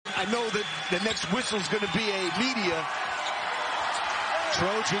I know that the next whistle is going to be a media.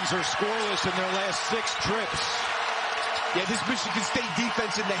 Trojans are scoreless in their last 6 trips. Yeah, this Michigan State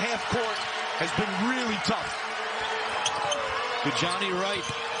defense in the half court has been really tough. To Johnny Wright,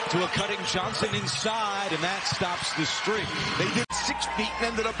 to a cutting Johnson inside, and that stops the streak. They did 6 feet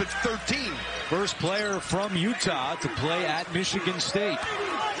and ended up at 13. First player from Utah to play at Michigan State.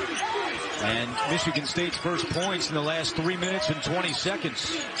 And Michigan State's first points in the last 3 minutes and 20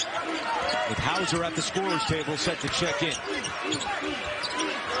 seconds. With Hauser at the scorer's table set to check in.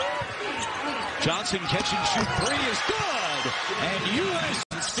 Johnson catch and shoot 3 is good. And U.S.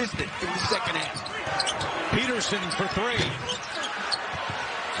 consistent in the second half. Peterson for 3.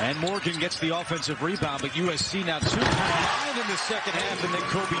 And Morgan gets the offensive rebound, but USC now 2-9 in the second half, and then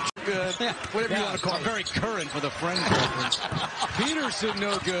Kobe. Yeah, whatever you want to call it. Very current for the friend conference. Peterson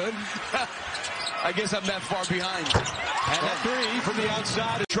no good. I guess I'm that far behind. And a 3 from the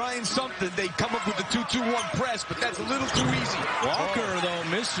outside. Trying something. They come up with the 2-2-1 press, but that's a little too easy. Walker, though,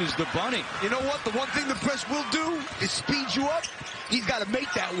 misses the bunny. You know what? The one thing the press will do is speed you up. He's got to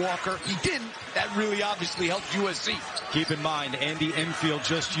make that, Walker. He didn't. That really obviously helped USC. Keep in mind, Andy Enfield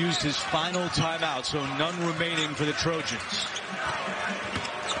just used his final timeout, so none remaining for the Trojans.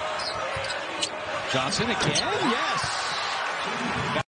 Johnson again? Yes.